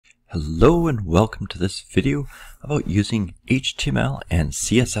Hello and welcome to this video about using HTML and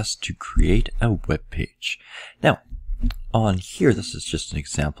CSS to create a web page. Now, on here, this is just an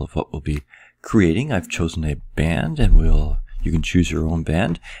example of what we'll be creating. I've chosen a band, and you can choose your own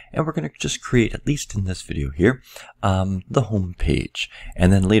band, and we're going to just create, at least in this video here, the home page.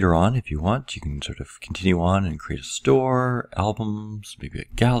 And then later on, if you want, you can sort of continue on and create a store, albums, maybe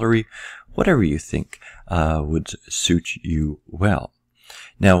a gallery, whatever you think would suit you well.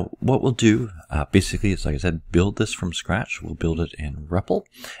 Now, what we'll do basically is, like I said, build this from scratch. We'll build it in REPL,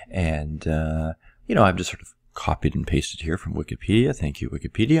 and I've just sort of copied and pasted here from Wikipedia. Thank you,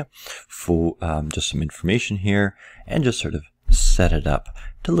 Wikipedia, for just some information here, and just sort of set it up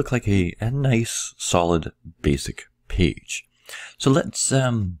to look like a nice, solid, basic page. So let's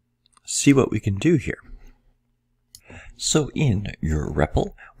see what we can do here. So in your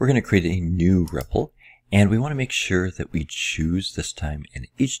REPL, we're going to create a new REPL. And we want to make sure that we choose this time an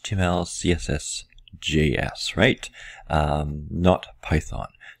HTML, CSS, JS, right? Not Python.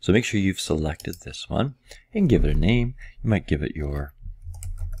 So make sure you've selected this one and give it a name. You might give it your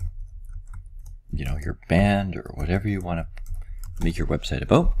band or whatever you want to make your website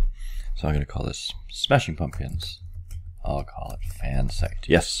about. So I'm going to call this Smashing Pumpkins. I'll call it Fan Site.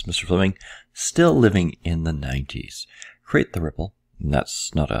 Yes, Mr. Fleming, still living in the 90s. Create the REPL. And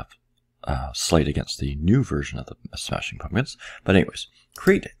that's not a slight against the new version of the Smashing Pumpkins. But anyways,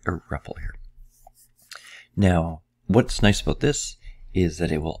 create a REPL here. Now, what's nice about this is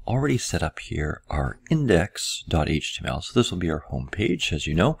that it will already set up here our index.html. So this will be our home page, as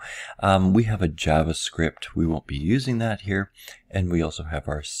you know. We have a JavaScript. We won't be using that here. And we also have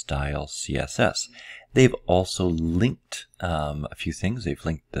our style CSS. They've also linked a few things. They've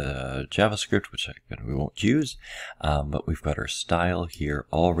linked the JavaScript, which we won't use, but we've got our style here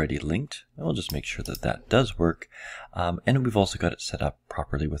already linked. And we'll just make sure that that does work. And we've also got it set up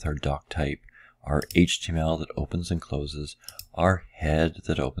properly with our doc type, our HTML that opens and closes, our head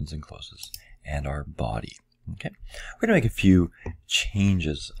that opens and closes, and our body. Okay, we're going to make a few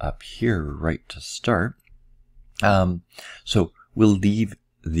changes up here right to start. So we'll leave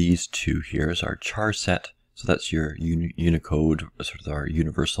these two here as our char set. So that's your Unicode, sort of our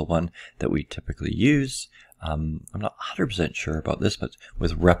universal one that we typically use. I'm not 100% sure about this, but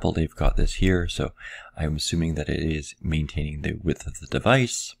with REPL they've got this here. So I'm assuming that it is maintaining the width of the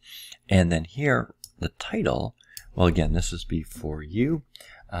device. And then here, the title, well, again, this is before you.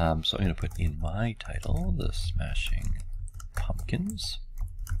 So I'm going to put in my title, the Smashing Pumpkins.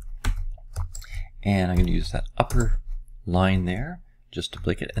 And I'm going to use that upper line there just to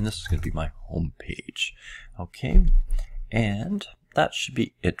blick it, and this is going to be my home page. Okay, and that should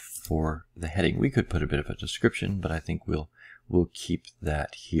be it for the heading. We could put a bit of a description, but I think we'll keep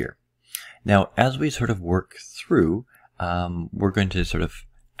that here. Now, as we sort of work through, we're going to sort of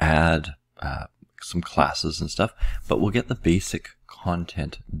add some classes and stuff, but we'll get the basic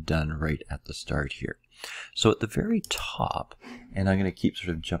content done right at the start here. So at the very top, and I'm going to keep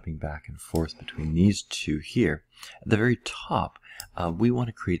sort of jumping back and forth between these two here, at the very top, we want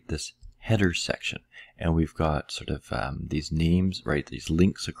to create this header section, and we've got sort of these names, right, these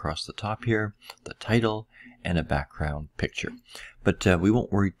links across the top here, the title, and a background picture. But we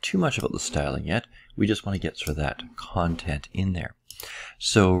won't worry too much about the styling yet. We just want to get sort of that content in there.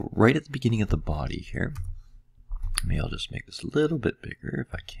 So right at the beginning of the body here, maybe I'll just make this a little bit bigger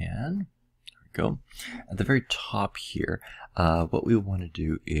if I can. There we go. At the very top here, what we want to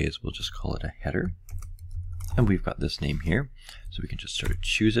do is we'll just call it a header. And we've got this name here, so we can just sort of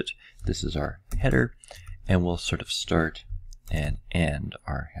choose it. This is our header, and we'll sort of start and end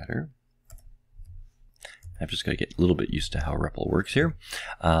our header. I've just got to get a little bit used to how REPL works here.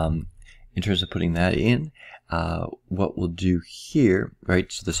 In terms of putting that in, what we'll do here, right,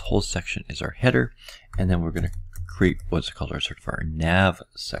 so this whole section is our header, and then we're going to create what's called our sort of our nav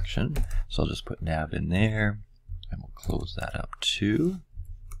section. So I'll just put nav in there, and we'll close that up too.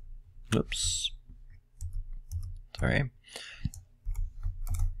 Oops. Sorry.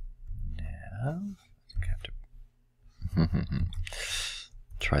 Nav. I have to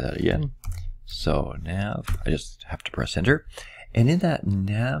try that again. So nav, I just have to press enter. And in that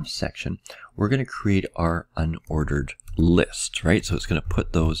nav section, we're going to create our unordered list, right? So it's going to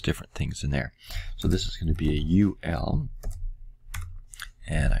put those different things in there. So this is going to be a UL.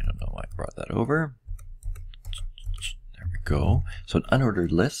 And I don't know why I brought that over. There we go. So an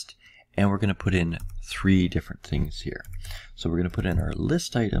unordered list. And we're going to put in three different things here. So we're going to put in our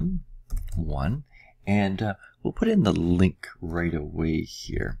list item 1, and we'll put in the link right away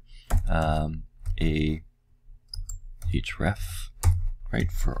here. A href, right,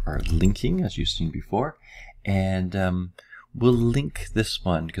 for our linking, as you've seen before. And we'll link this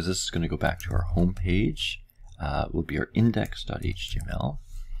one because this is going to go back to our home page. Will be our index.html,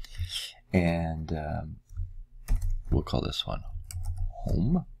 and we'll call this one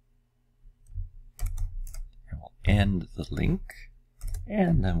home, and we'll end the link,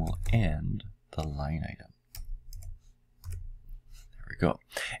 and then we'll end the line item. There we go.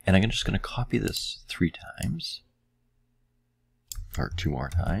 And I'm just going to copy this 3 times, or 2 more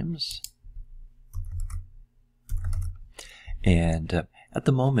times. And at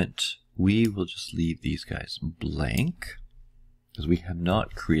the moment, we will just leave these guys blank because we have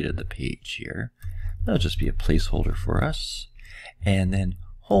not created the page here. That'll just be a placeholder for us. And then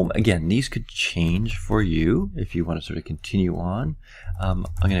home, again, these could change for you if you want to sort of continue on. I'm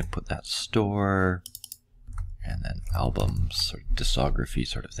going to put that store and then albums or discography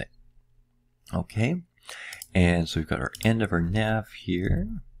sort of thing. Okay. And so we've got our end of our nav here.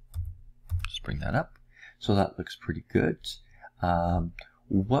 Just bring that up. So that looks pretty good.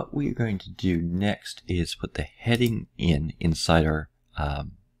 What we're going to do next is put the heading inside our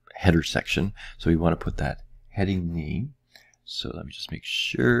header section. So we want to put that heading name. So let me just make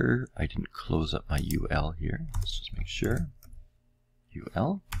sure I didn't close up my UL here. Let's just make sure.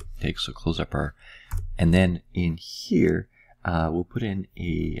 UL. Okay, so close up our, and then in here we'll put in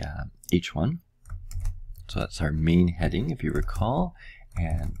a H1. So that's our main heading, if you recall,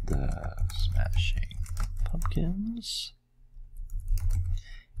 and the Smashing Pumpkins.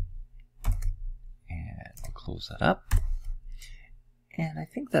 And we'll close that up. And I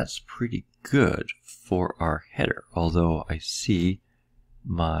think that's pretty good for our header, although I see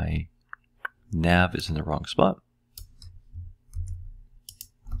my nav is in the wrong spot.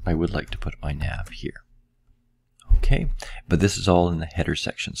 I would like to put my nav here. Okay, but this is all in the header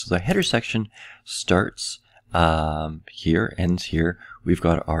section. So the header section starts here, ends here. We've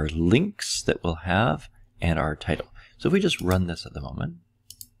got our links that we'll have and our title. So if we just run this at the moment,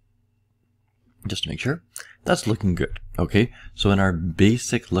 just to make sure, that's looking good. Okay, so in our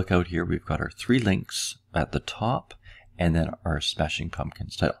basic lookout here, we've got our 3 links at the top and then our Smashing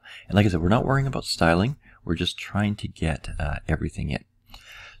Pumpkins title. And like I said, we're not worrying about styling. We're just trying to get everything in.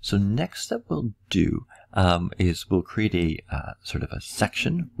 So next that we'll do is we'll create a sort of a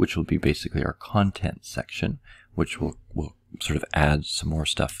section, which will be basically our content section, which we'll sort of add some more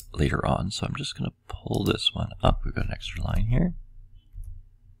stuff later on. So I'm just going to pull this one up. We've got an extra line here.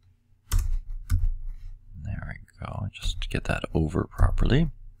 There we go, just to get that over properly.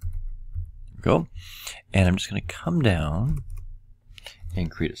 There we go. And I'm just going to come down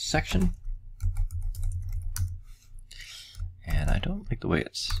and create a section. And I don't like the way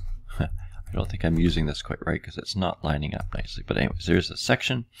it's, I don't think I'm using this quite right because it's not lining up nicely. But anyways, there's a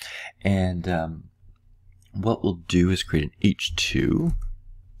section. And what we'll do is create an H2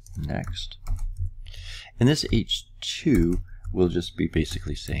 next. And this H2 will just be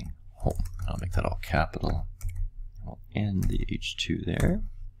basically saying home. I'll make that all capital. We'll end the H2 there.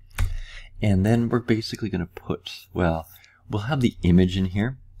 And then we're basically going to put, well, we'll have the image in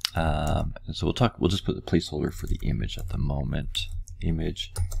here. And so we'll just put the placeholder for the image at the moment.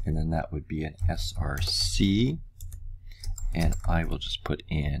 Image, and then that would be an src. And I will just put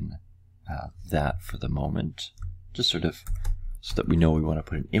in that for the moment, just sort of so that we know we want to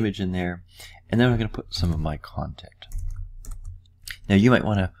put an image in there. And then I'm going to put some of my content. Now you might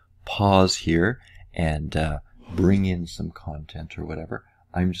want to pause here and bring in some content or whatever.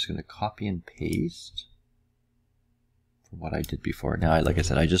 I'm just going to copy and paste from what I did before. Now, like I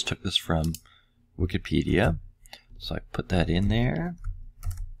said, I just took this from Wikipedia. So I put that in there,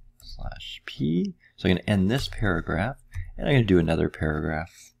 /p. So I'm going to end this paragraph, and I'm going to do another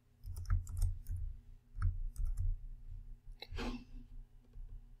paragraph.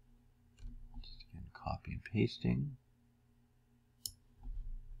 Just again, copy and pasting.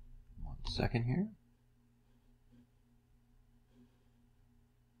 1 second here.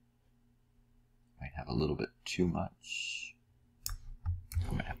 Might have a little bit too much.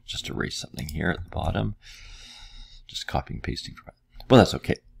 I might have to just erase something here at the bottom. Just copying and pasting from it. Well, that's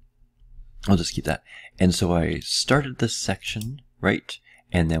okay. I'll just keep that. And so I started this section, right?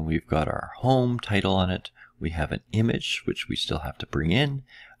 And then we've got our home title on it. We have an image, which we still have to bring in.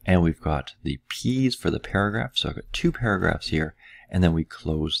 And we've got the P's for the paragraph. So I've got 2 paragraphs here. And then we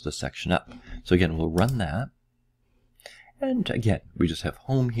close the section up. So again, we'll run that. And again, we just have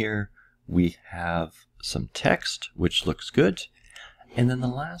home here. We have some text, which looks good. And then the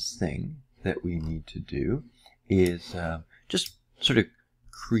last thing that we need to do is just sort of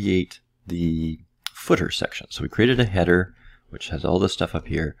create the footer section. So we created a header, which has all this stuff up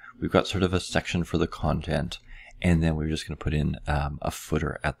here. We've got sort of a section for the content. and then we're just going to put in a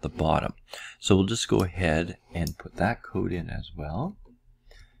footer at the bottom. So we'll just go ahead and put that code in as well.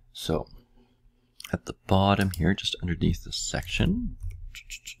 So at the bottom here, just underneath the section,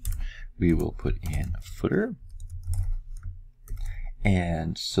 we will put in a footer.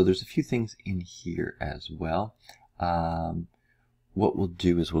 And so there's a few things in here as well. What we'll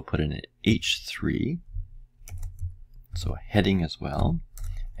do is we'll put in an H3, so a heading as well.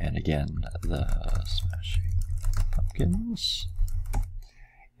 And again, the Smashing Pumpkins.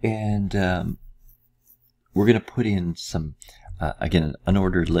 And we're going to put in some, again, an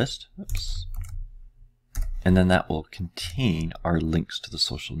unordered list. Oops. And then that will contain our links to the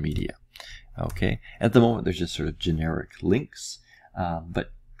social media. Okay. At the moment, there's just sort of generic links,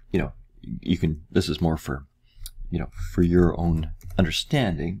 but you know, you can. This is more for, you know, for your own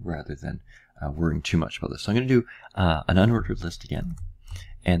understanding rather than worrying too much about this. So I'm going to do an unordered list again,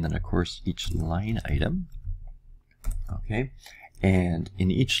 and then of course each line item. Okay. And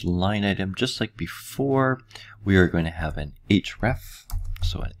in each line item, just like before, we are going to have an href.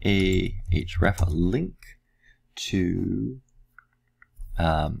 So an href, a link to,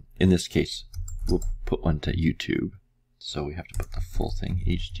 in this case, we'll put one to YouTube. So we have to put the full thing,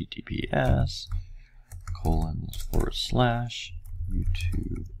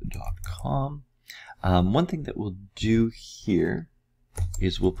 https://youtube.com. One thing that we'll do here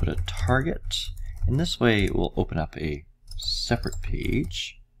is we'll put a target, and this way it will open up a separate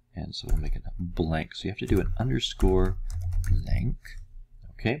page, and so we'll make it blank. So you have to do an underscore blank.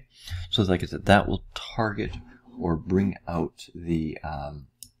 Okay, so like I said, that will target or bring out the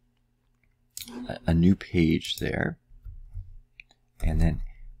a new page there, and then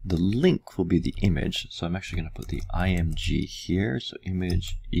the link will be the image. So I'm actually going to put the img here, so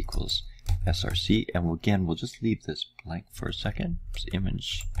image equals src, and we'll just leave this blank for a second. So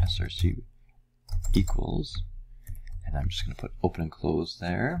image src equals, and I'm just going to put open and close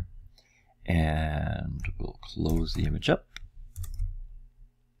there, and we'll close the image up,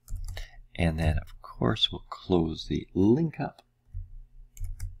 and then of course we'll close the link up,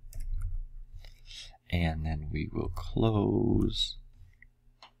 and then we will close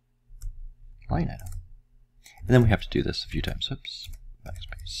line item, and then we have to do this a few times. Oops,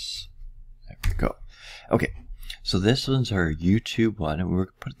 backspace. There we go. Okay, so this one's our YouTube one, and we're going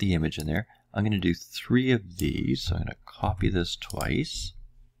to put the image in there. I'm going to do 3 of these, so I'm going to copy this twice.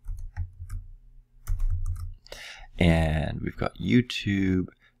 And we've got YouTube,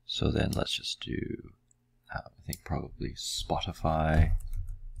 so then let's just do, I think probably Spotify.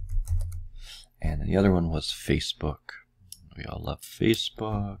 And then the other one was Facebook. We all love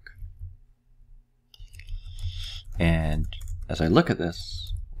Facebook. And as I look at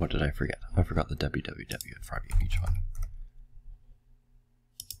this, what did I forget? I forgot the www in front of each one.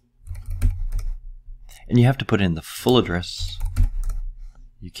 And you have to put in the full address.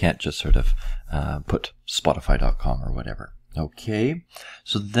 You can't just sort of put Spotify.com or whatever. Okay,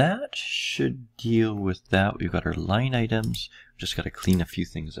 so that should deal with that. We've got our line items. We've just got to clean a few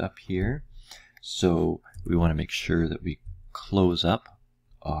things up here. So we want to make sure that we close up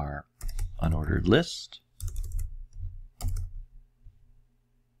our unordered list.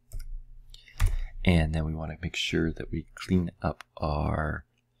 And then we want to make sure that we clean up our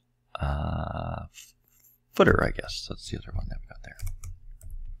footer, I guess. That's the other one that we got there.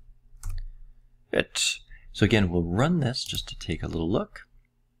 Good. So again, we'll run this just to take a little look.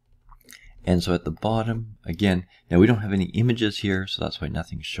 And so at the bottom, again, now we don't have any images here, so that's why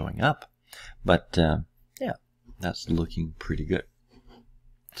nothing's showing up. But yeah, that's looking pretty good.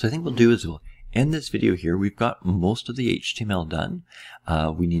 So I think what we'll do is we'll end this video here. We've got most of the HTML done.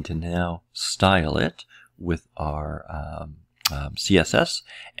 We need to now style it with our CSS,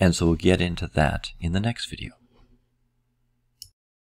 and so we'll get into that in the next video.